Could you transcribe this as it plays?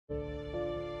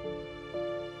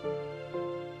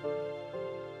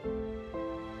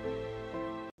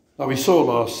Now, we saw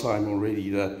last time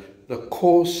already that the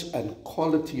course and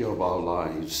quality of our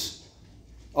lives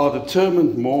are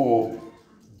determined more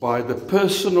by the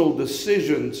personal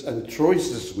decisions and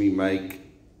choices we make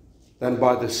than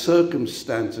by the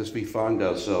circumstances we find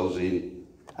ourselves in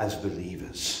as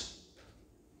believers.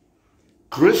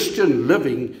 Christian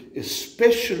living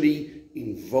especially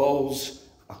involves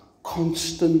a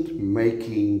constant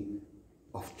making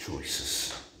of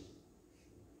choices,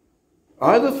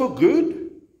 either for good,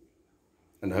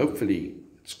 and hopefully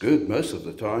it's good most of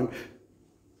the time,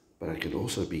 but it can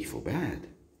also be for bad.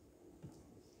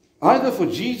 Either for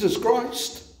Jesus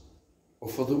Christ or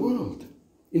for the world.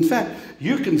 In fact,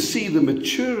 you can see the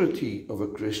maturity of a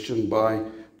Christian by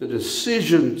the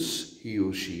decisions he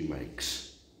or she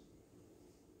makes.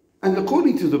 And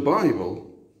according to the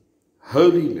Bible,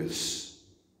 holiness,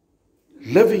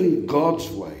 living God's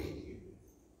way,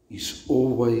 is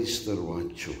always the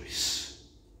right choice.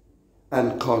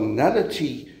 And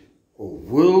carnality or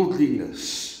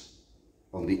worldliness,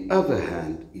 on the other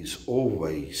hand, is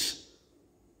always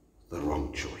the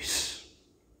wrong choice.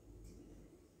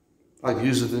 I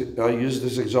used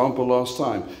this example last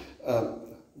time.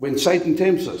 When Satan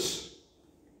tempts us,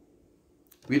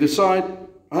 we decide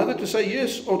either to say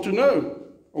yes or to no,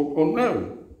 or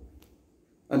no.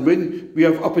 And when we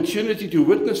have opportunity to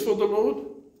witness for the Lord,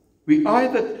 we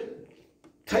either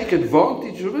take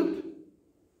advantage of it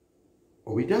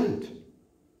or we don't.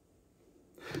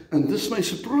 And this may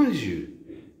surprise you,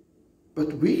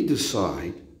 but we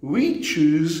decide, we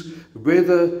choose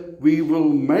whether we will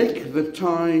make the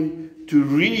time to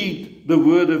read the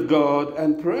Word of God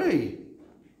and pray.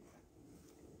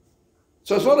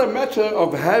 So it's not a matter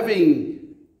of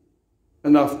having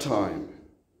enough time.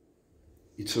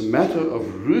 It's a matter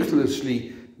of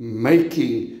ruthlessly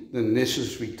making the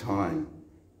necessary time.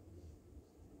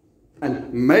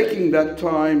 And making that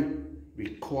time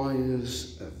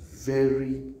requires a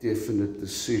very definite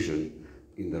decision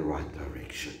in the right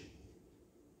direction.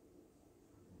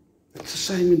 It's the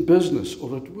same in business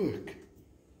or at work,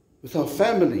 with our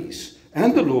families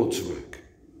and the Lord's work.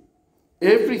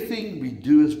 Everything we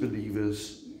do as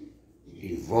believers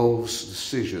involves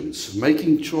decisions,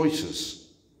 making choices.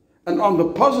 And on the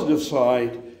positive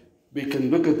side, we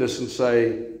can look at this and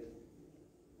say,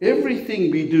 everything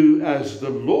we do as the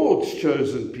Lord's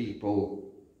chosen people,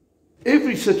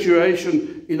 every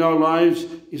situation in our lives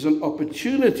is an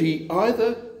opportunity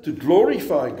either to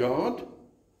glorify God,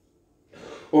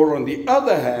 or on the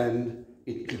other hand,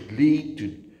 it could lead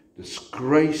to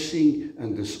disgracing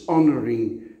and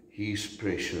dishonoring His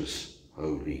precious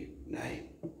holy name.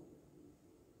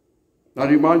 I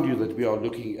remind you that we are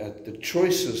looking at the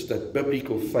choices that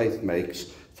biblical faith makes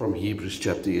from Hebrews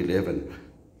chapter 11.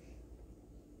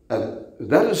 And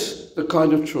that is the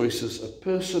kind of choices a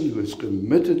person who is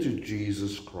committed to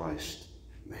Jesus Christ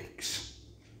makes.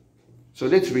 So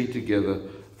let's read together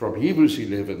from Hebrews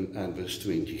 11 and verse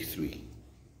 23.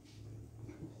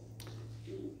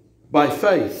 By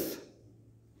faith,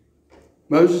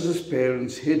 Moses'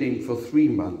 parents hid him for 3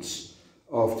 months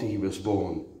after he was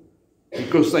born,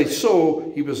 because they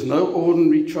saw he was no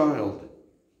ordinary child,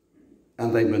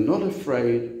 and they were not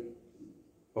afraid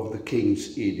of the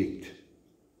king's edict.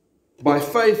 By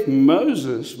faith,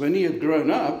 Moses, when he had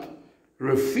grown up,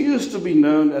 refused to be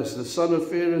known as the son of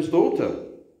Pharaoh's daughter.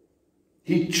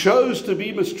 He chose to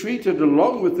be mistreated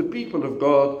along with the people of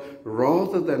God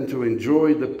rather than to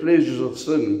enjoy the pleasures of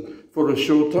sin for a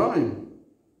short time.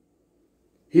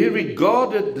 He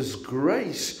regarded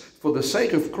disgrace for the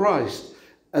sake of Christ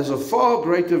as a far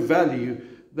greater value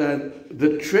than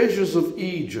the treasures of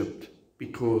Egypt,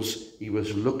 because he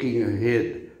was looking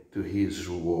ahead to his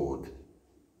reward.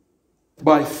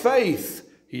 By faith,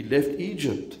 he left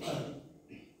Egypt,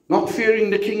 not fearing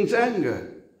the king's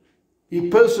anger. He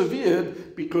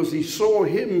persevered because he saw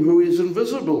him who is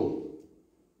invisible.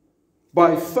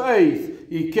 By faith,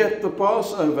 he kept the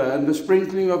Passover and the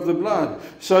sprinkling of the blood,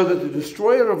 so that the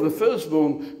destroyer of the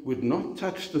firstborn would not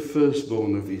touch the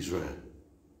firstborn of Israel.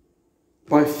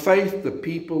 By faith, the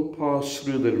people passed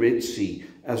through the Red Sea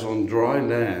as on dry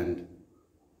land,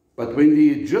 but when the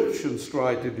Egyptians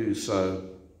tried to do so,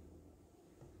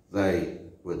 they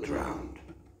were drowned.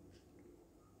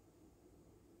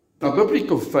 Now,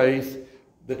 biblical faith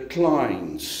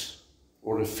declines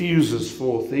or refuses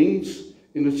 4 things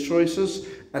in its choices,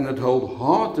 and it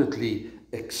wholeheartedly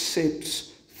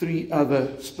accepts 3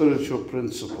 other spiritual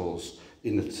principles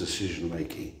in its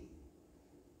decision-making.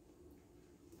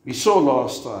 We saw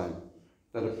last time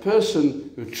that a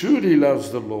person who truly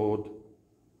loves the Lord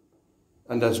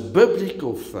and has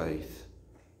biblical faith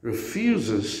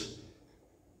refuses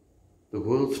the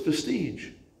world's prestige.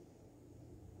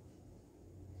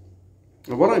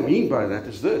 And what I mean by that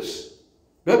is this.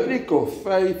 Biblical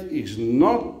faith is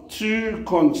not too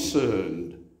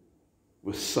concerned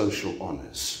with social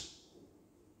honors.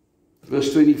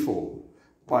 Verse 24.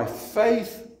 By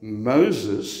faith,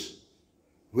 Moses,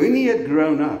 when he had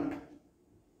grown up,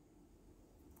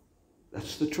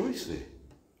 that's the choice there,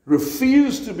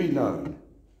 refused to be known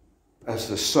as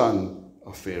the son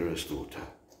of Pharaoh's daughter.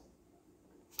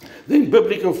 Then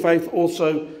biblical faith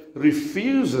also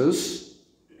refuses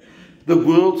the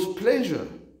world's pleasure.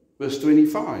 Verse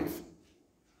 25.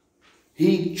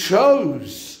 He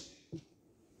chose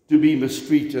to be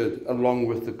mistreated along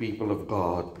with the people of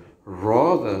God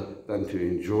rather than to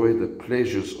enjoy the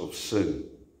pleasures of sin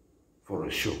for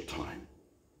a short time.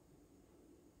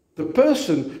 The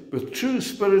person with true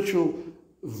spiritual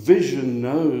vision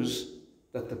knows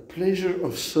that the pleasure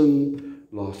of sin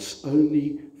lasts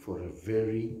only for a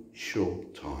very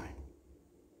short time,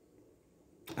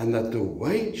 and that the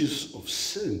wages of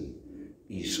sin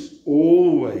is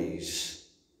always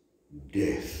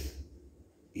death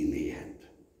in the end.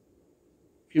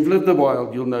 If you've lived a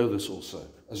while, you'll know this also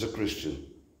as a Christian.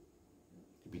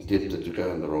 You've been tempted to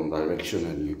go in the wrong direction,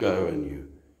 and you go and you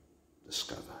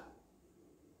discover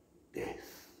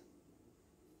death.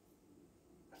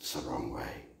 That's the wrong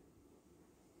way.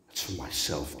 It's for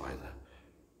myself either.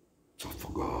 It's not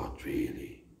for God,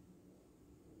 really.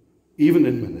 Even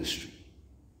in ministry,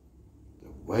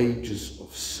 the wages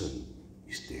of sin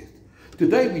is death.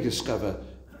 Today we discover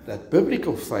that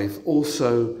biblical faith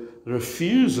also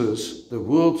refuses the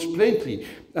world's plenty.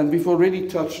 And we've already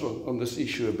touched on this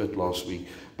issue a bit last week.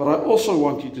 But I also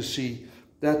want you to see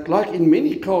that, like in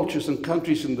many cultures and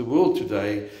countries in the world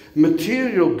today,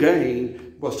 material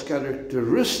gain was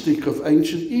characteristic of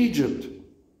ancient Egypt.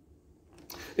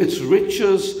 Its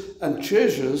riches and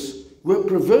treasures were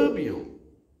proverbial.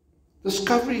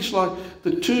 Discoveries like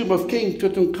the tomb of King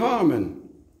Tutankhamun,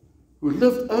 who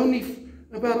lived only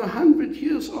about 100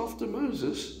 years after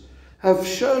Moses, have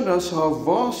shown us how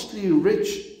vastly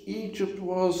rich Egypt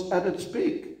was at its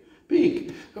peak.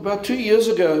 About 2 years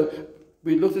ago,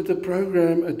 we looked at a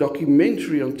program, a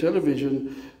documentary on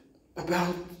television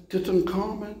about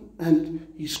Tutankhamun and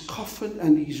his coffin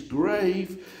and his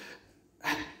grave.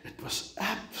 And it was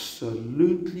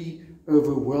absolutely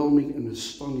overwhelming and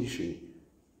astonishing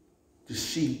to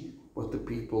see what the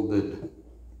people did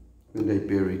when they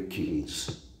buried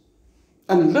kings.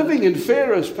 And living in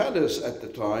Pharaoh's palace at the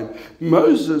time,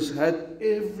 Moses had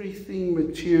everything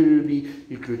materially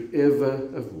he could ever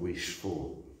have wished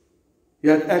for. He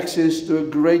had access to a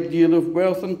great deal of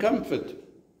wealth and comfort,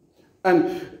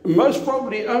 and most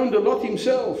probably owned a lot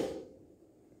himself.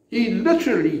 He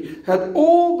literally had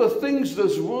all the things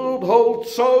this world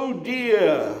holds so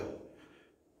dear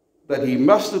that he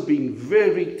must have been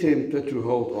very tempted to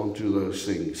hold on to those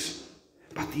things.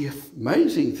 But the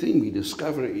amazing thing we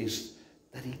discover is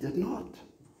that he did not.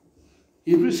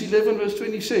 Hebrews 11 verse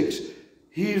 26.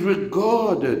 He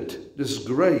regarded this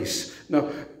grace. Now,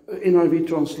 NIV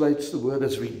translates the word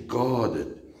as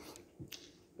regarded.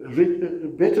 A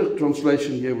better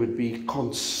translation here would be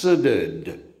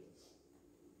considered.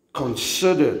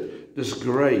 Considered this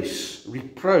grace,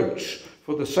 reproach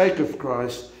for the sake of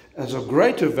Christ, as of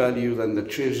greater value than the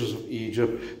treasures of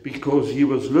Egypt, because he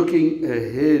was looking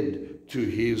ahead to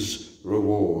his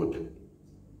reward.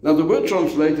 Now, the word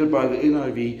translated by the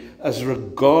NIV as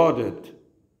regarded,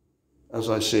 as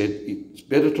I said, it's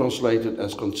better translated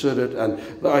as considered. And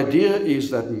the idea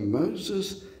is that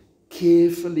Moses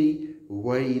carefully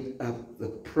weighed up the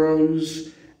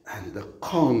pros and the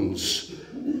cons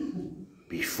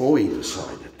before he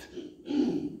decided.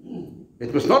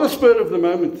 It was not a spur of the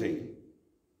moment thing.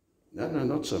 No,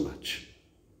 not so much.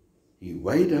 He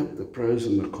weighed up the pros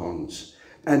and the cons.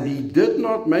 And he did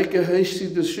not make a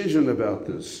hasty decision about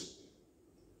this.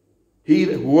 He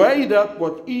weighed up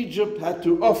what Egypt had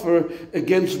to offer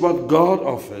against what God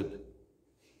offered.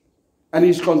 And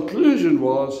his conclusion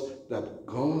was that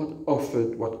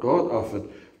what God offered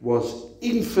was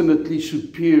infinitely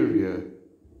superior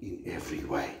in every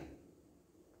way.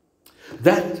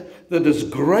 That the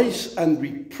disgrace and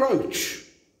reproach,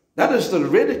 that is the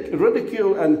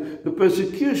ridicule and the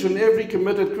persecution every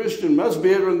committed Christian must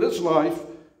bear in this life,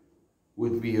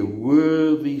 would be a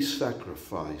worthy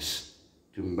sacrifice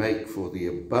to make for the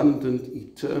abundant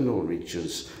eternal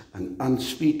riches and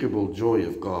unspeakable joy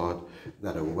of God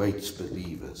that awaits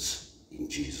believers in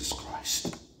Jesus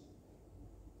Christ.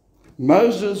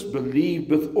 Moses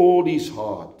believed with all his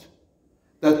heart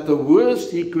that the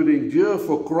worst he could endure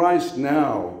for Christ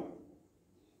now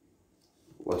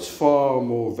was far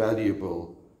more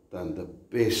valuable than the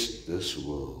best this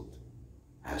world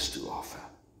has to offer.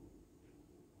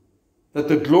 that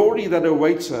the glory that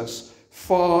awaits us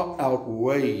far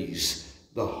outweighs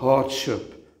the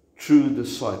hardship true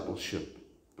discipleship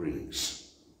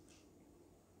brings.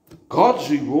 God's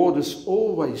reward is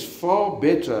always far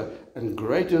better and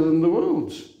greater than the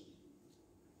world's.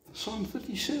 Psalm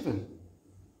 37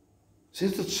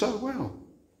 says it so well.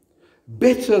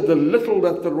 Better the little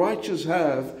that the righteous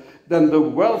have than the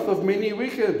wealth of many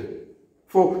wicked.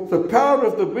 For the power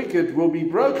of the wicked will be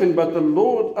broken, but the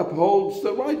Lord upholds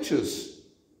the righteous.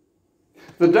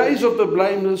 The days of the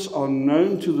blameless are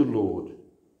known to the Lord,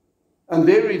 and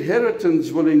their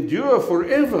inheritance will endure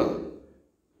forever.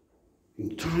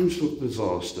 In times of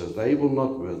disaster, they will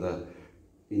not wither.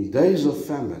 In days of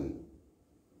famine,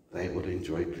 they will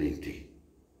enjoy plenty.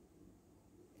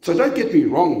 So don't get me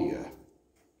wrong here.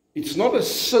 It's not a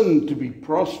sin to be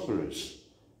prosperous.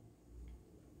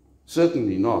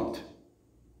 Certainly not.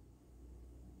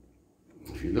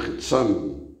 If you look at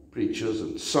some preachers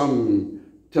and some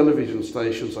television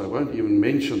stations, I won't even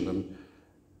mention them,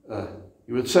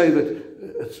 you would say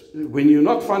that when you're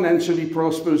not financially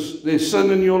prosperous, there's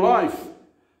sin in your life.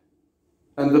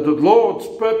 And that the Lord's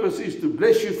purpose is to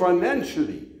bless you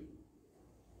financially.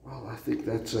 Well, I think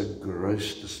that's a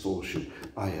gross distortion.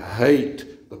 I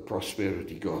hate the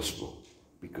prosperity gospel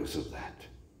because of that.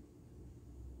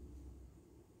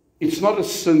 It's not a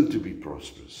sin to be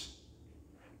prosperous,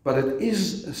 but it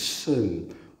is a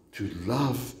sin to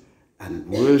love and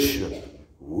worship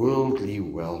worldly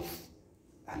wealth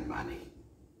and money.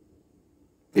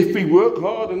 If we work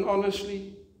hard and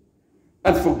honestly,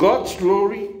 and for God's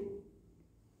glory,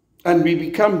 and we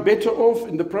become better off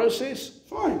in the process,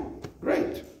 fine,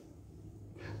 great.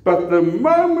 But the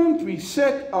moment we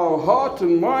set our heart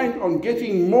and mind on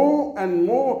getting more and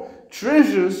more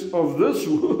treasures of this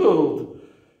world,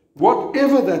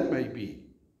 whatever that may be,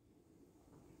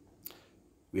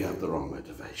 we have the wrong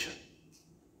motivation.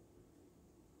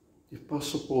 The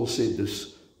Apostle Paul said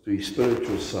this to his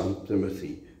spiritual son,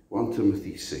 Timothy, 1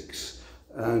 Timothy 6.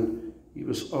 And he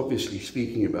was obviously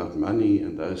speaking about money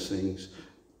and those things.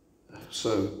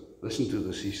 So listen to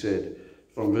this. He said,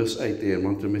 from verse 8 there in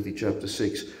 1 Timothy chapter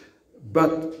 6,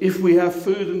 but if we have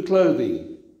food and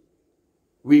clothing,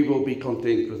 we will be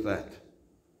content with that.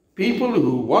 People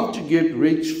who want to get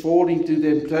rich fall into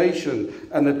temptation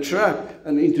and a trap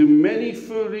and into many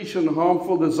foolish and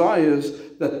harmful desires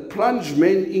that plunge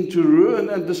men into ruin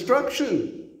and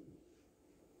destruction.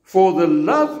 For the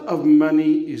love of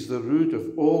money is the root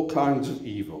of all kinds of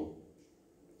evil.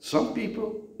 Some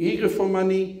people, eager for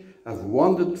money, have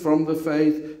wandered from the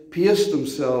faith, pierced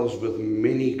themselves with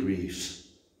many griefs.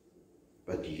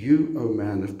 But you, O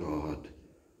man of God,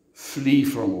 flee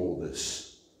from all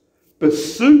this.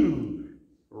 Pursue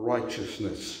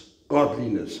righteousness,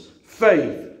 godliness,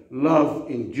 faith, love,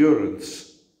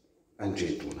 endurance, and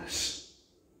gentleness.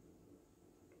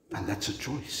 And that's a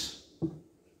choice.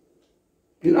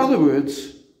 In other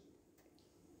words,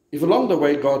 if along the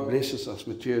way God blesses us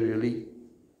materially,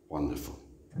 wonderful.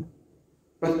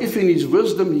 But if in his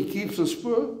wisdom he keeps us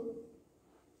poor,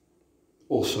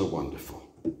 also wonderful.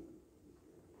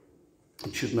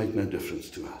 It should make no difference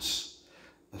to us,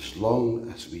 as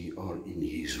long as we are in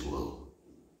his will.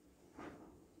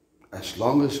 As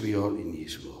long as we are in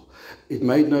his will. It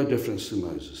made no difference to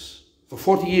Moses. For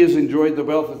 40 years enjoyed the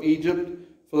wealth of Egypt.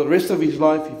 For the rest of his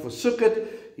life he forsook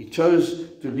it. He chose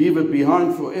to leave it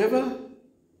behind forever.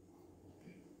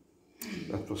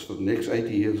 That was for the next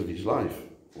 80 years of his life.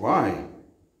 Why?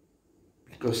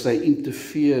 Because they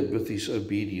interfered with his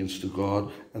obedience to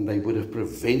God, and they would have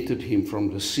prevented him from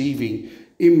receiving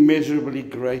immeasurably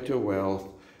greater wealth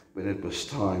when it was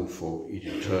time for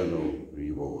eternal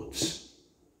rewards.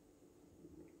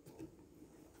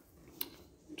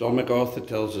 John MacArthur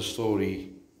tells a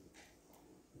story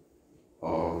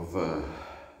of,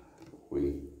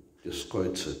 we just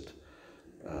quotes it,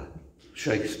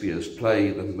 Shakespeare's play,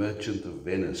 The Merchant of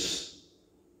Venice.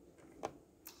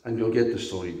 And you'll get the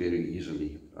story very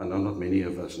easily. I know not many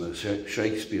of us know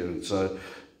Shakespeare, and so,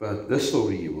 but this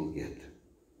story you will get.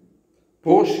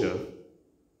 Portia,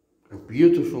 a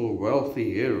beautiful,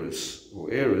 wealthy heiress,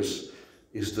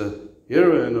 is the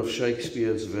heroine of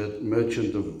Shakespeare's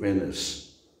Merchant of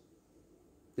Venice.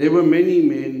 There were many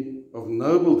men of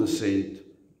noble descent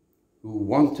who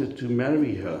wanted to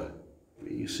marry her.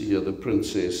 You see here the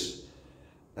princess,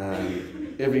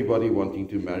 and everybody wanting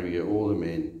to marry her, all the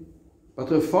men. But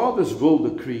her father's will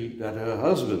decreed that her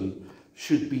husband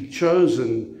should be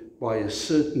chosen by a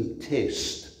certain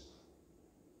test.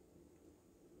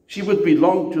 She would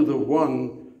belong to the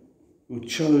one who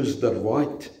chose the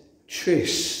right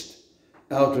chest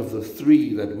out of the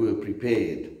three that were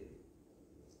prepared.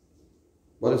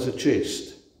 What is a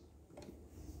chest?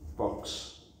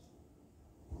 box.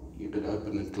 You could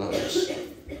open and close.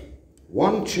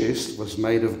 One chest was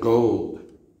made of gold.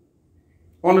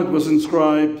 On it was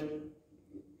inscribed,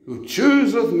 "Who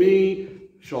chooseth me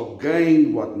shall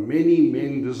gain what many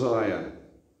men desire."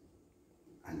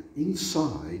 And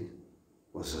inside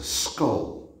was a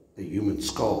skull, a human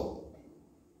skull.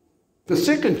 The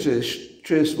second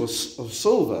chest was of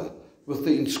silver, with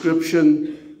the inscription,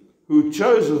 "Who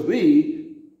chooseth me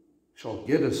shall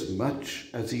get as much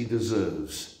as he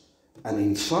deserves." And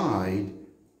inside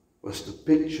was the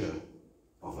picture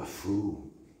of a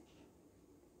fool.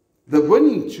 The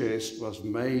winning chest was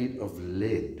made of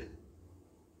lead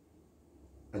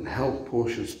and held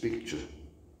Portia's picture.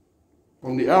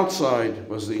 On the outside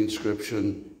was the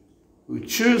inscription, "Who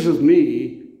chooseth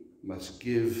me must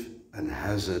give and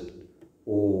has it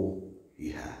all he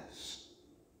has."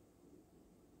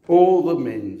 All the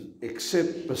men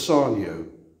except Bassanio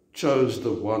chose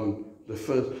one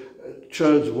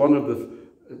of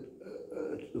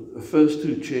the first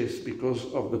two chests because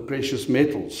of the precious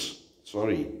metals.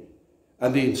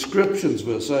 And the inscriptions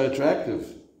were so attractive.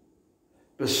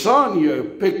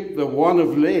 Bassanio picked the one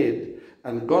of lead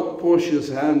and got Portia's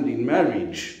hand in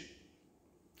marriage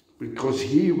because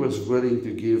he was willing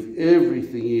to give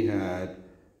everything he had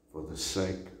for the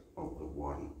sake of the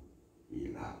one he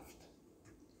loved.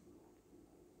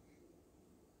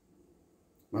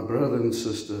 My brother and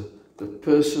sister, the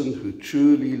person who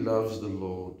truly loves the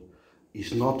Lord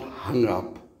is not hung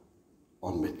up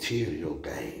on material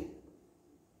gain.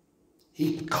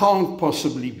 He can't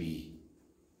possibly be.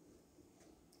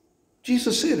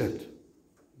 Jesus said it.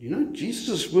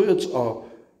 Jesus' words are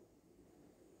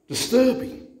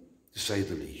disturbing, to say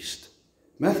the least.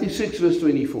 Matthew 6, verse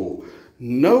 24.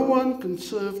 No one can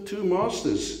serve two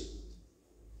masters.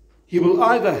 He will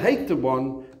either hate the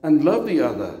one and love the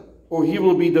other, or he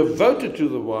will be devoted to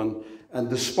the one and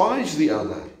despise the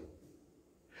other.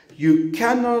 You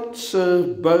cannot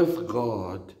serve both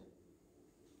God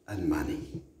and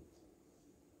money.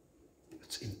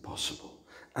 It's impossible.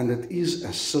 And it is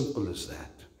as simple as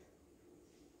that.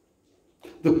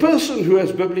 The person who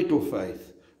has biblical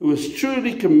faith, who is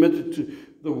truly committed to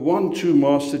the one true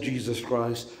Master Jesus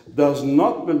Christ, does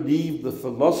not believe the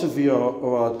philosophy of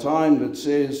our time that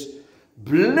says,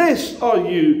 "Blessed are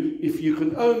you if you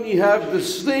can only have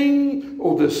this thing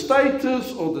or this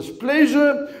status or this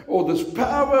pleasure or this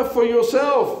power for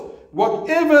yourself,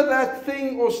 whatever that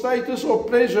thing or status or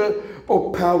pleasure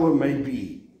or power may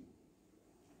be."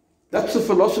 That's the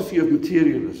philosophy of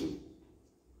materialism.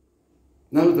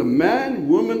 No, the man,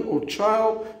 woman, or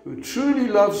child who truly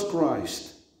loves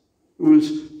Christ, who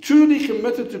is truly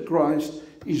committed to Christ,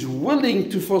 is willing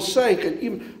to forsake and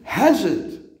even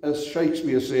hazard, as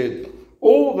Shakespeare said,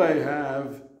 all they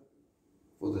have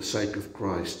for the sake of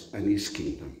Christ and his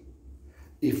kingdom,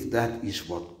 if that is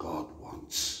what God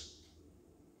wants.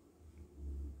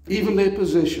 Even their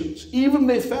possessions, even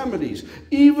their families,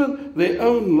 even their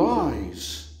own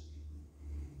lives,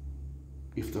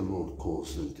 if the Lord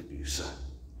calls them to do so.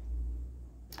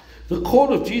 The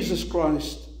call of Jesus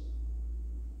Christ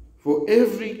for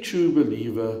every true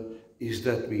believer is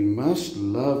that we must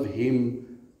love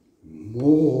him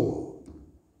more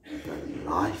than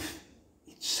life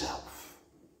itself.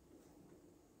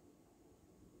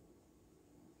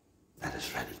 That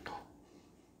is radical.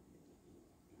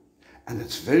 And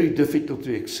it's very difficult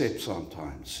to accept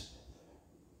sometimes,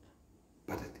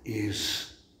 but it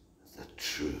is the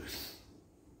truth.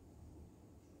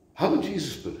 How would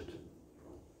Jesus put it?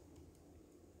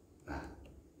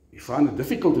 We find it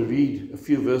difficult to read a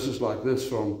few verses like this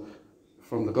from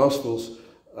the Gospels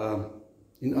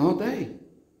in our day.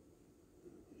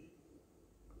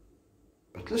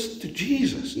 But listen to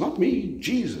Jesus, not me,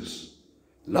 Jesus.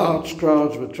 Large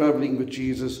crowds were traveling with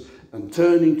Jesus, and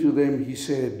turning to them, he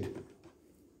said,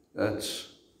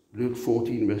 that's Luke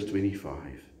 14, verse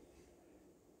 25.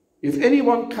 "If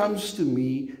anyone comes to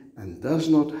me and does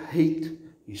not hate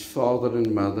his father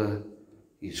and mother,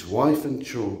 his wife and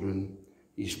children,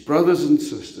 his brothers and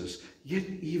sisters, yet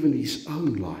even his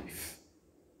own life,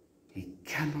 he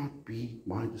cannot be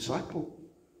my disciple.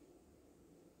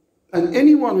 And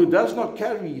anyone who does not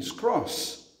carry his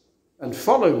cross and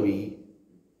follow me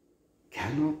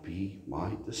cannot be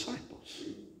my disciples."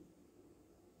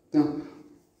 Now,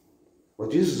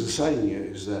 what Jesus is saying here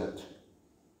is that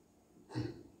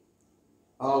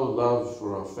our love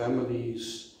for our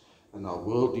families and our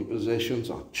worldly possessions,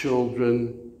 our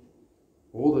children,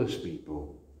 all those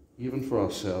people, even for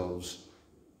ourselves,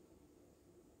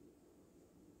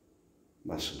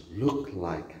 must look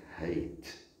like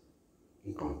hate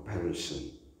in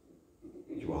comparison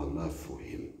to our love for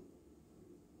him.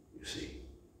 You see,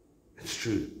 it's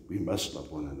true. We must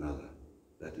love one another.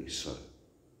 That is so.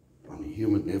 On a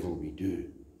human level we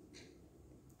do.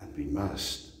 And we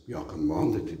must. We are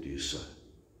commanded to do so.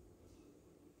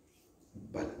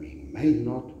 But we may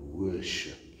not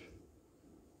worship.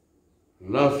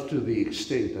 Love to the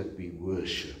extent that we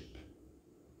worship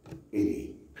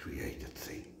any created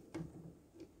thing.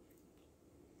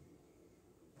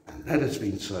 And that has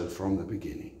been so from the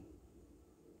beginning.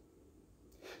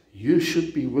 You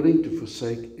should be willing to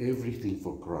forsake everything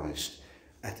for Christ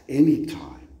at any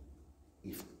time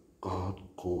if God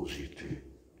calls you to.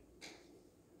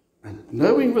 And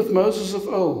knowing with Moses of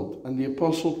old and the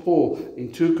Apostle Paul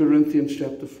in 2 Corinthians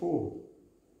chapter 4,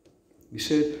 he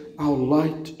said, our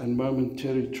light and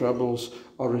momentary troubles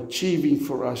are achieving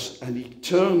for us an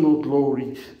eternal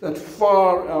glory that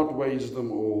far outweighs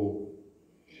them all.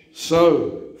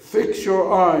 So fix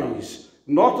your eyes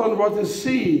not on what is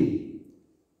seen,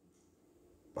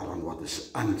 but on what is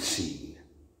unseen.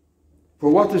 For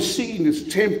what is seen is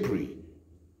temporary,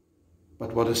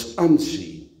 but what is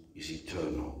unseen is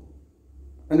eternal.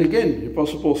 And again, the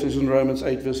Apostle Paul says in Romans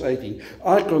 8 verse 18,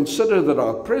 I consider that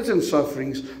our present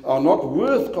sufferings are not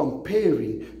worth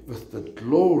comparing with the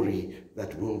glory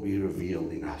that will be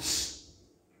revealed in us.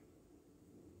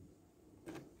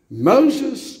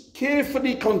 Moses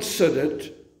carefully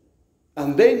considered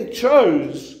and then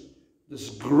chose this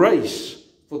grace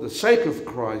for the sake of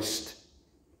Christ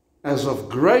as of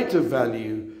greater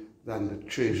value than the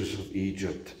treasures of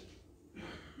Egypt.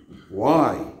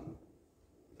 Why?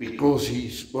 Because he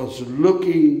was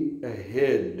looking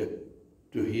ahead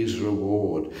to his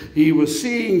reward. He was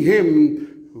seeing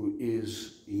him who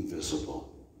is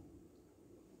invisible.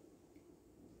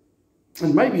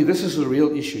 And maybe this is a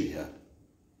real issue here.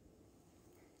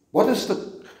 What is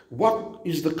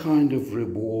the kind of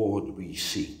reward we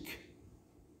seek?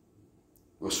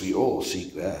 Because we all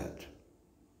seek that.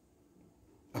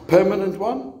 A permanent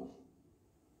one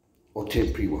or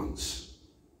temporary ones?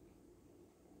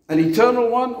 An eternal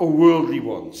one or worldly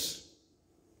ones?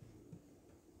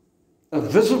 A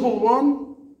visible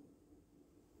one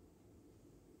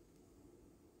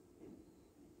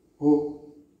or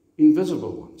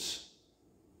invisible ones?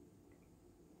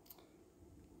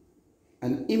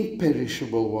 An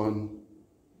imperishable one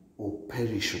or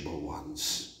perishable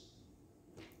ones?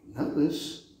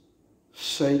 Notice,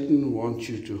 Satan wants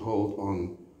you to hold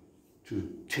on to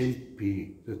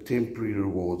the temporary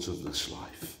rewards of this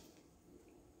life.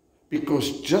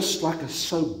 Because just like a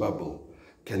soap bubble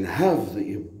can have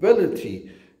the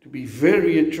ability to be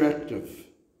very attractive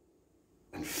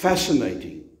and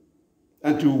fascinating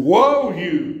and to wow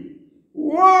you.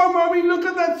 Wow, mommy, look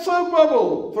at that soap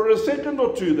bubble. For a second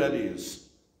or two, that is.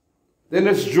 Then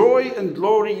its joy and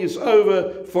glory is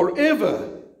over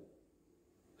forever.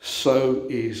 So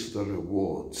is the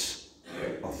rewards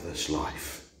of this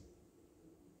life.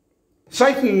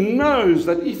 Satan knows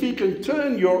that if he can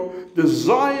turn your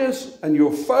desires and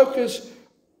your focus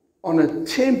on a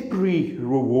temporary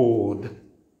reward,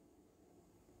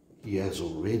 he has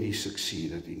already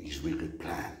succeeded in his wicked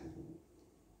plan.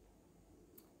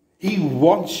 He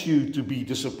wants you to be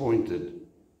disappointed.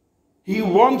 He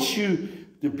wants you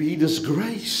to be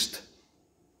disgraced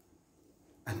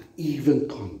and even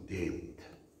condemned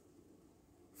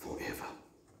forever.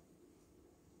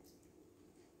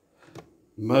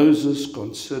 Moses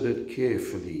considered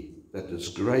carefully that this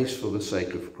grace for the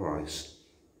sake of Christ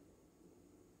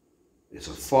is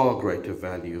of far greater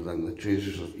value than the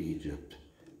treasures of Egypt,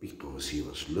 because he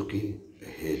was looking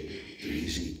ahead to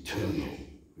his eternal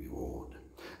reward.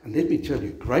 And let me tell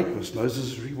you, great was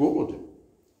Moses' reward,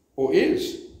 or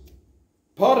is.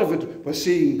 Part of it was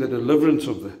seeing the deliverance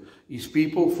of his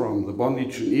people from the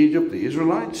bondage in Egypt, the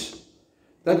Israelites.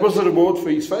 That was the reward for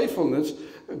his faithfulness.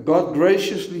 God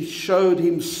graciously showed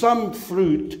him some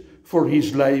fruit for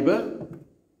his labor.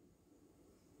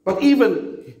 But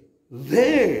even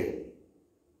there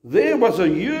was a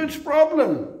huge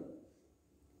problem.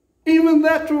 Even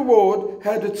that reward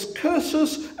had its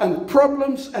curses and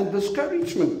problems and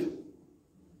discouragement.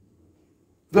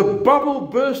 The bubble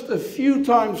burst a few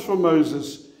times for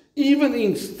Moses, even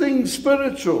in things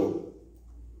spiritual,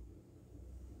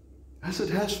 as it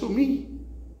has for me.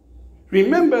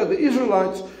 Remember, the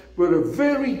Israelites were a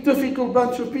very difficult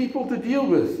bunch of people to deal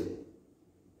with.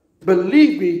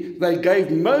 Believe me, they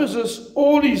gave Moses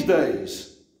all his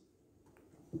days.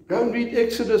 Go and read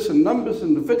Exodus and Numbers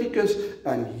and Leviticus,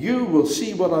 and you will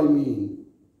see what I mean.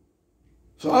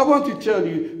 So I want to tell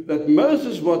you that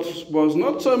Moses was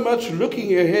not so much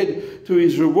looking ahead to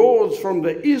his rewards from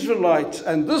the Israelites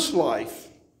and this life.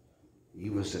 He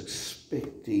was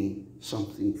expecting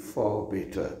something far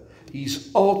better.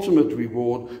 his ultimate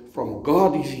reward from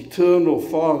God, his eternal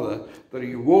Father, the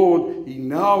reward he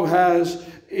now has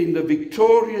in the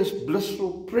victorious,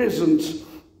 blissful presence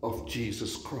of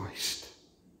Jesus Christ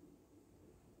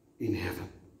in heaven.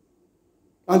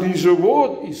 And his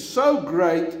reward is so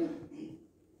great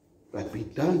that we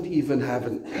don't even have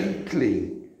an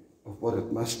inkling of what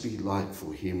it must be like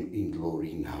for him in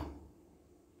glory now.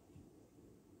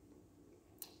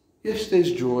 Yes,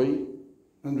 there's joy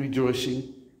and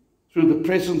rejoicing through the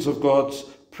presence of God's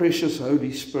precious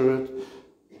Holy Spirit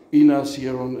in us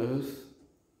here on earth.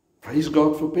 Praise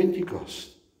God for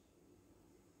Pentecost.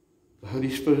 The Holy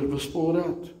Spirit was poured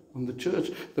out on the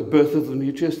church. The birth of the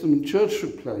New Testament church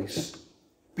took place.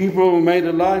 People were made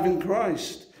alive in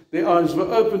Christ. Their eyes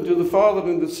were opened to the Father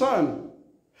and the Son.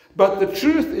 But the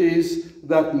truth is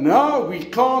that now we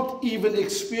can't even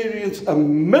experience a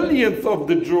millionth of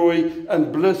the joy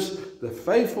and bliss the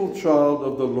faithful child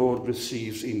of the Lord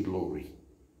receives in glory.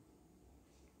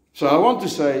 So I want to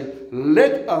say,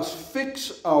 let us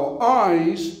fix our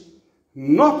eyes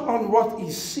not on what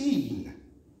is seen,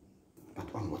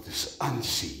 but on what is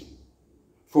unseen.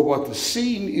 For what is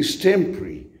seen is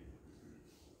temporary,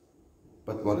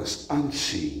 but what is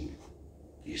unseen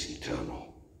is eternal.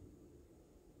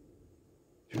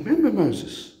 Remember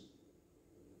Moses?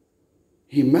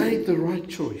 He made the right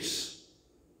choice.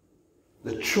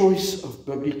 The choice of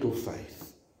biblical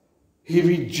faith. He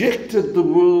rejected the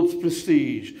world's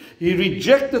prestige. He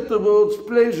rejected the world's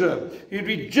pleasure. He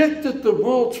rejected the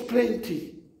world's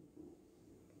plenty.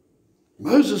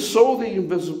 Moses saw the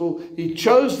invisible, he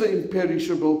chose the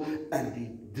imperishable, and he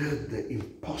did the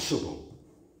impossible.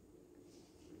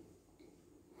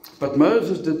 But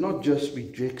Moses did not just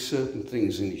reject certain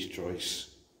things in his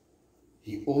choice.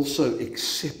 He also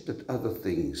accepted other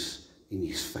things in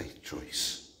his faith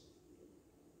choice.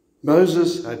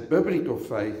 Moses had biblical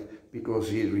faith because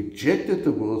he rejected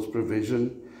the world's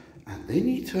provision, and then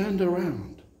he turned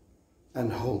around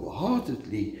and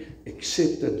wholeheartedly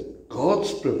accepted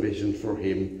God's provision for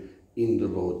him in the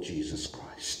Lord Jesus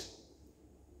Christ.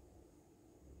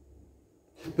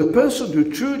 The person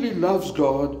who truly loves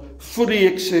God fully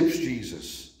accepts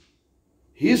Jesus,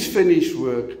 his finished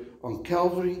work on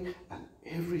Calvary, and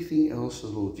everything else the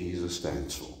Lord Jesus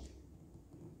stands for.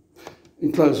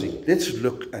 In closing, let's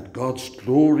look at God's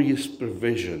glorious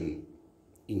provision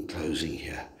in closing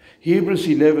here. Hebrews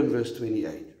 11 verse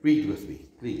 28. Read with me,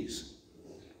 please.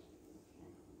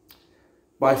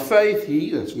 By faith he,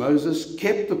 that's Moses,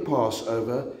 kept the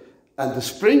Passover and the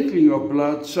sprinkling of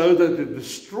blood so that the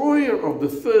destroyer of the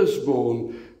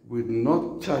firstborn would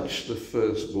not touch the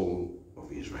firstborn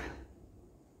of Israel.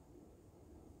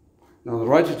 Now the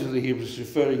writer to the Hebrews is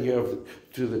referring here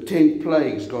to the 10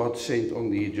 plagues God sent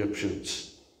on the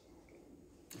Egyptians.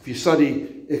 If you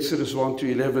study Exodus 1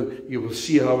 to 11, you will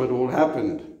see how it all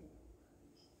happened.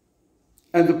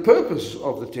 And the purpose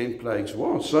of the 10 plagues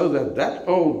was so that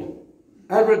old,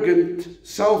 arrogant,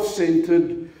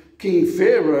 self-centered King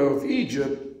Pharaoh of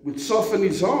Egypt would soften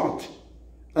his heart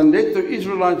and let the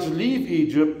Israelites leave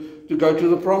Egypt to go to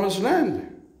the promised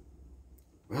land.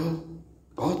 Well,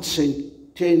 God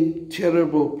sent 10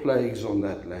 terrible plagues on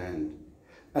that land.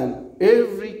 And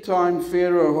every time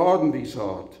Pharaoh hardened his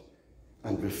heart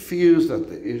and refused that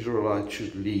the Israelites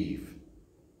should leave,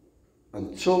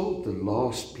 until the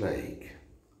last plague,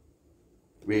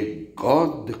 where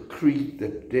God decreed the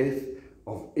death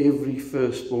of every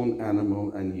firstborn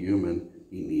animal and human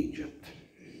in Egypt.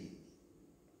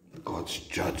 God's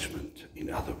judgment,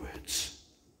 in other words.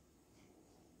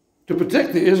 To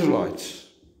protect the Israelites,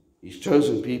 his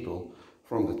chosen people,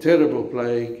 from the terrible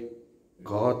plague,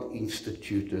 God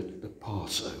instituted the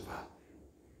Passover,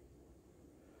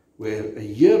 where a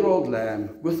year-old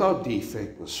lamb without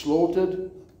defect was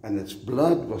slaughtered and its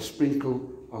blood was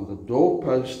sprinkled on the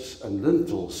doorposts and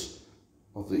lintels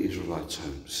of the Israelites'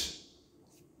 homes.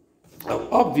 Now,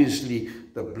 obviously,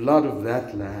 the blood of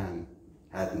that lamb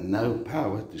had no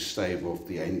power to stave off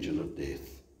the angel of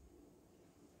death.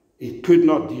 It could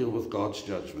not deal with God's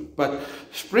judgment. But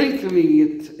sprinkling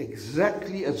it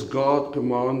exactly as God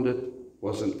commanded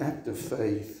was an act of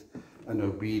faith and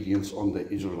obedience on the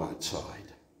Israelite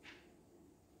side.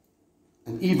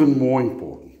 And even more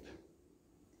important,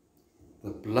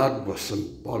 the blood was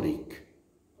symbolic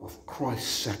of Christ's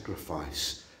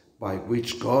sacrifice, by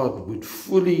which God would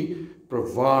fully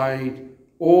provide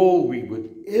all we would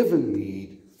ever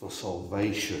need for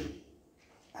salvation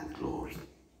and glory.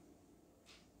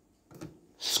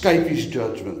 Escape his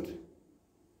judgment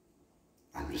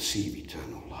and receive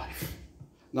eternal life.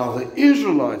 Now the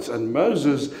Israelites and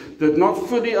Moses did not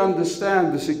fully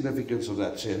understand the significance of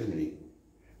that ceremony,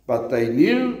 but they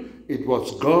knew It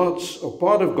was God's, or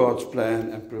part of God's plan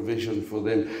and provision for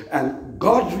them. And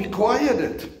God required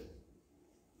it.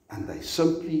 And they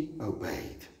simply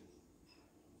obeyed.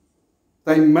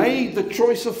 They made the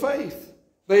choice of faith.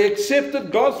 They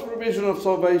accepted God's provision of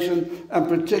salvation and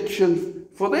protection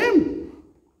for them.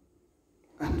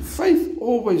 And faith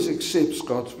always accepts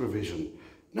God's provision,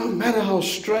 no matter how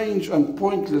strange and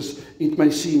pointless it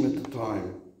may seem at the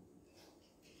time.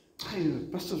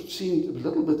 It must have seemed a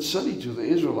little bit silly to the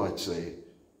Israelites there,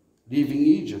 leaving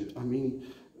Egypt. I mean,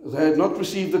 they had not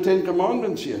received the 10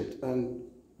 Commandments yet, and,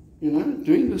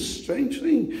 doing this strange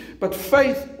thing. But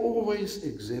faith always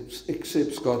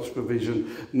accepts God's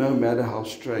provision, no matter how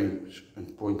strange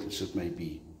and pointless it may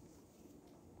be.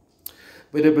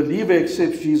 When a believer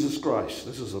accepts Jesus Christ,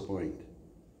 this is the point,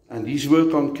 and his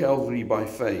work on Calvary by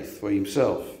faith for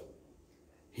himself,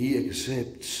 he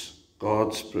accepts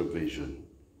God's provision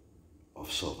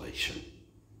of salvation.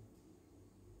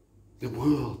 The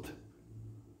world,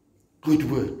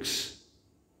 good works,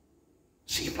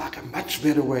 seem like a much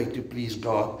better way to please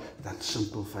God than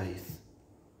simple faith.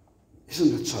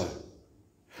 Isn't it so?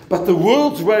 But the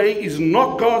world's way is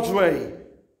not God's way.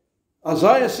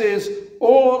 Isaiah says,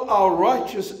 all our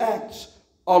righteous acts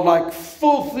are like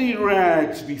filthy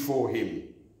rags before him.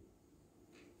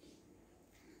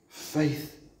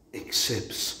 Faith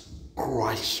accepts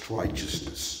Christ's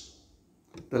righteousness.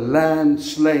 The Lamb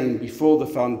slain before the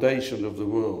foundation of the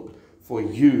world for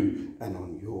you and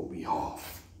on your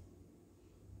behalf.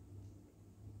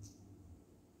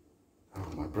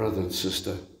 Oh, my brother and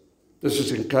sister, this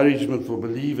is encouragement for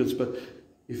believers, but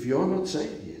if you're not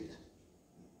saved yet,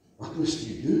 what must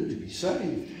you do to be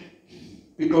saved?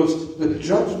 Because the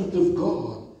judgment of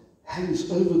God hangs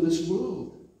over this world.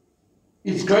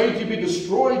 It's going to be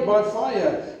destroyed by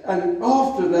fire. And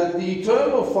after that, the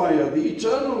eternal fire, the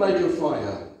eternal lake of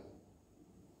fire.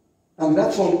 And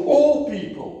that's on all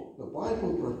people. The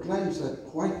Bible proclaims that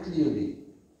quite clearly.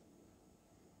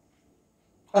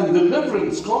 And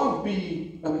deliverance can't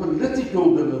be a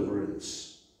political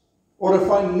deliverance or a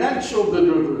financial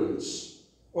deliverance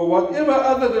or whatever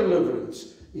other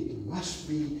deliverance. It must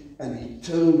be an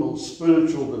eternal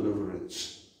spiritual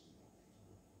deliverance.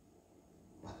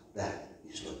 But that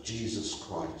is what Jesus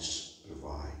Christ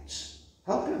provides.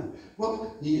 How come?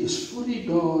 Well, he is fully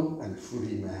God and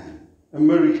fully man. A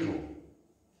miracle.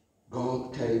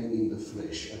 God came in the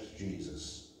flesh as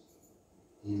Jesus.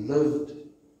 He lived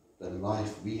the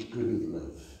life we couldn't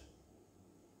live.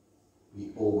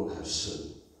 We all have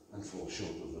sinned and fall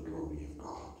short of the glory of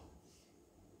God.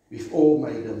 We've all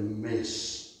made a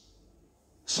mess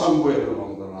somewhere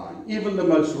along the line. Even the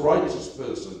most righteous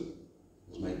person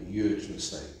has made huge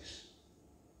mistakes.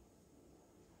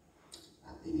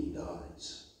 And then he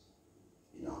dies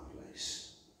in our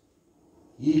place.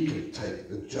 He can take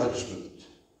the judgment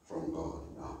from God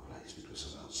in our place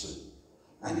because of our sin.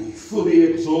 And he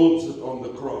fully absorbs it on the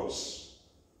cross.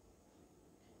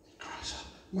 He cries out,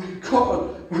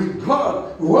 my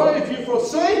God, why have you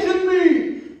forsaken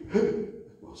me?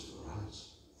 It was for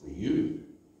us, for you.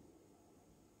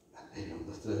 And then on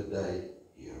the third day,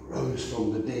 he arose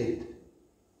from the dead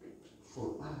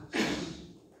for us.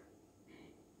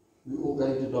 We're all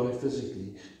going to die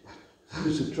physically, but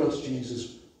those who trust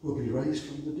Jesus will be raised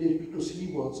from the dead because he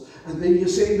was. And then he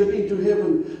ascended into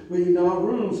heaven where he now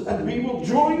rules, and we will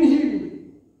join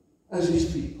him as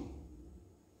his people.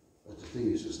 But the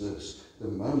thing is this, the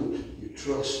moment you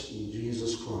trust in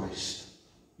Jesus Christ,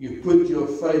 you put your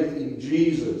faith in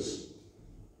Jesus,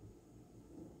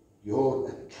 your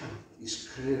account is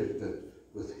credited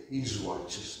with his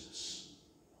righteousness.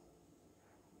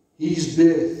 His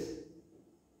death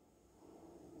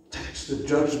takes the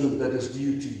judgment that is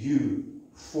due to you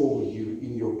for you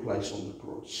in your place on the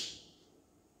cross.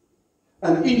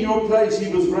 And in your place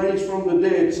he was raised from the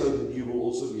dead so that you will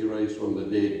also be raised from the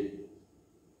dead.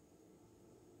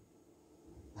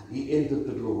 And he entered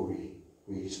the glory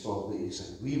where his Father is,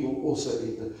 and we will also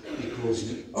enter because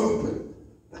he opened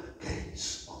the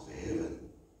gates of heaven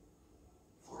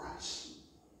for us,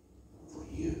 for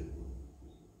you.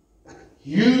 But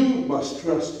you must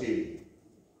trust him.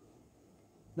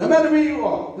 No matter where you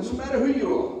are, doesn't matter who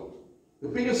you are. The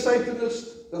biggest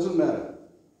Satanist, doesn't matter.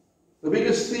 The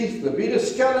biggest thief, the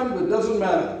biggest scallum, it doesn't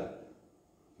matter.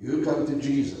 You come to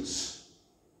Jesus,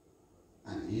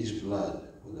 and his blood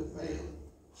will avail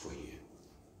for you.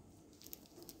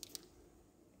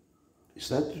 Is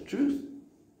that the truth?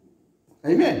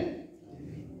 Amen.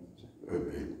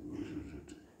 Amen.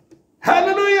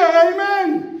 Hallelujah,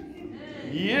 amen.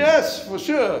 Yes, for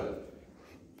sure.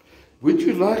 Would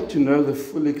you like to know the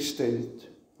full extent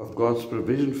of God's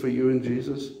provision for you in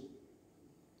Jesus?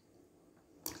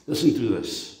 Listen to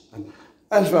this. And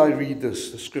as I read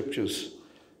this, the scriptures,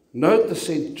 note the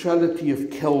centrality of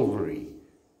Calvary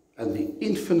and the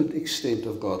infinite extent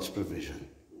of God's provision.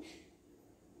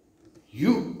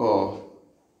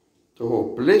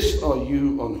 Blessed are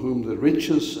you on whom the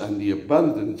riches and the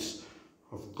abundance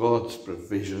of God's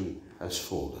provision has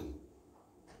fallen.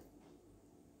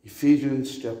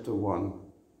 Ephesians chapter 1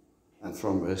 and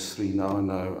from verse 3. Now I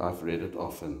know I've read it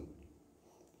often.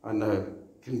 I know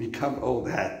it can become old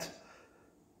hat.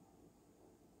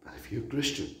 But if you're a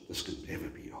Christian, this can never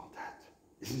be old hat.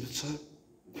 Isn't it so?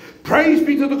 Praise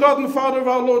be to the God and Father of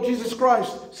our Lord Jesus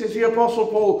Christ, says the Apostle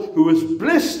Paul, who has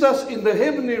blessed us in the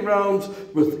heavenly realms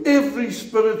with every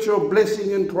spiritual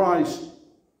blessing in Christ.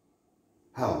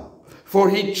 How? For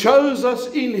he chose us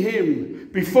in him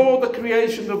before the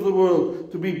creation of the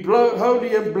world to be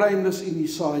holy and blameless in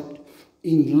his sight.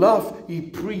 In love, he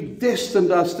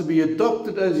predestined us to be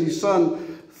adopted as his son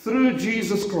through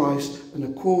Jesus Christ in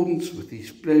accordance with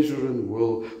his pleasure and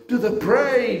will, to the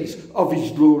praise of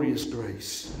his glorious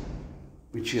grace,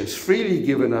 which he has freely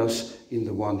given us in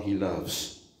the one he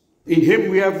loves. In him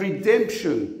we have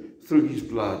redemption through his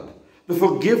blood, the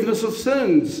forgiveness of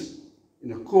sins,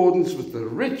 in accordance with the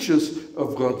riches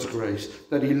of God's grace,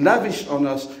 that he lavished on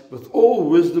us with all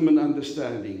wisdom and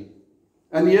understanding.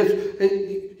 And yet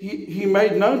he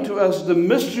made known to us the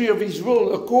mystery of his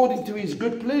will according to his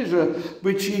good pleasure,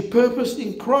 which he purposed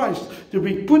in Christ to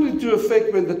be put into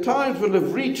effect when the times will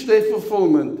have reached their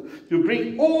fulfillment, to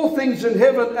bring all things in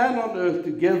heaven and on earth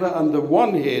together under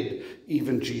one head,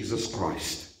 even Jesus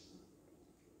Christ.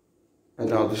 And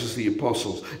now this is the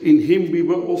apostles. In him we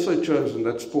were also chosen,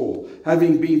 that's Paul,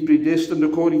 having been predestined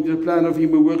according to the plan of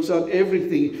him who works out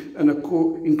everything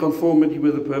in conformity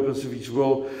with the purpose of his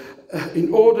will,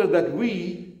 in order that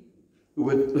we, who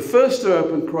were the first to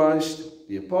open Christ,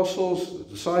 the apostles, the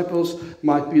disciples,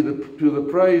 might be to the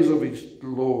praise of his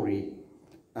glory.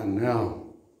 And now,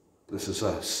 this is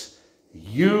us.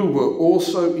 You were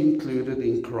also included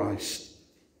in Christ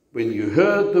when you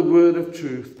heard the word of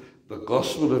truth, the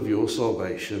gospel of your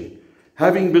salvation.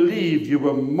 Having believed, you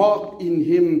were marked in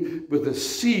him with a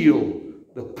seal,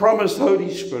 the promised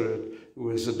Holy Spirit, who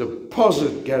is a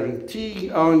deposit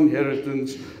guaranteeing our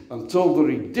inheritance until the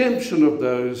redemption of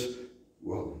those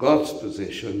who are God's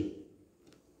possession,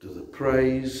 to the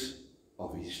praise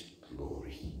of his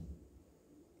glory.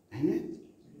 Amen?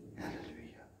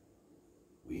 Hallelujah.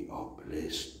 We are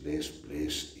blessed, blessed,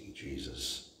 blessed in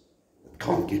Jesus. It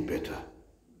can't get better.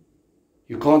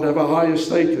 You can't have a higher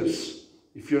status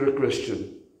if you're a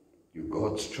Christian. You're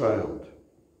God's child.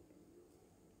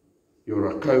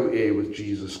 You're a co-heir with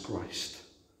Jesus Christ.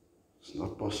 It's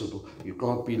not possible. You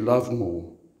can't be loved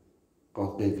more.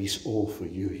 God gave his all for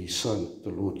you, his son,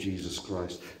 the Lord Jesus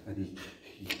Christ. And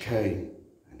he came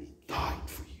and he died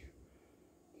for you.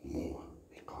 More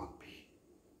it can't be.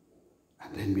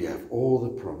 And then we have all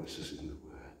the promises in the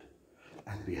word.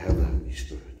 And we have the Holy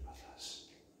Spirit with us.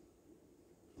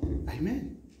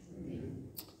 Amen. Amen.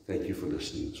 Thank you for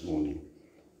listening this morning.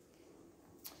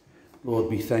 Lord,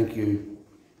 we thank you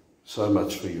so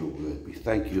much for your word. We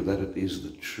thank you that it is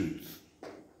the truth.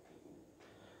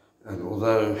 And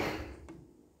although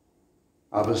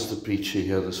I was the preacher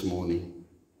here this morning,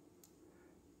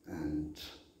 and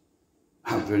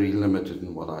I'm very limited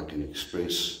in what I can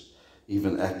express,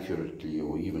 even accurately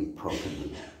or even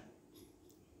properly,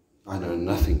 I know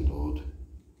nothing, Lord.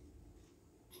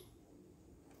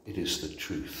 It is the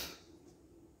truth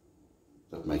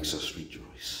that makes us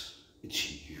rejoice.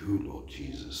 It's you, Lord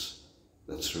Jesus,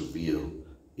 that's revealed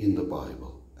in the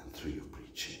Bible and through your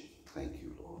preaching. Thank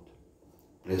you, Lord.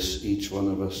 Bless each one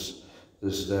of us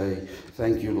this day.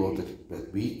 Thank you, Lord,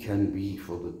 that we can be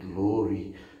for the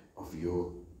glory of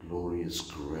your glorious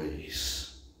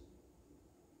grace.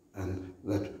 And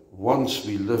that once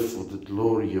we live for the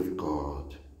glory of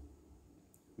God,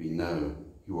 we know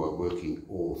you are working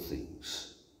all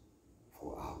things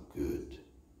for our good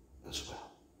as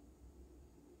well.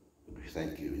 And we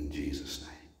thank you in Jesus' name.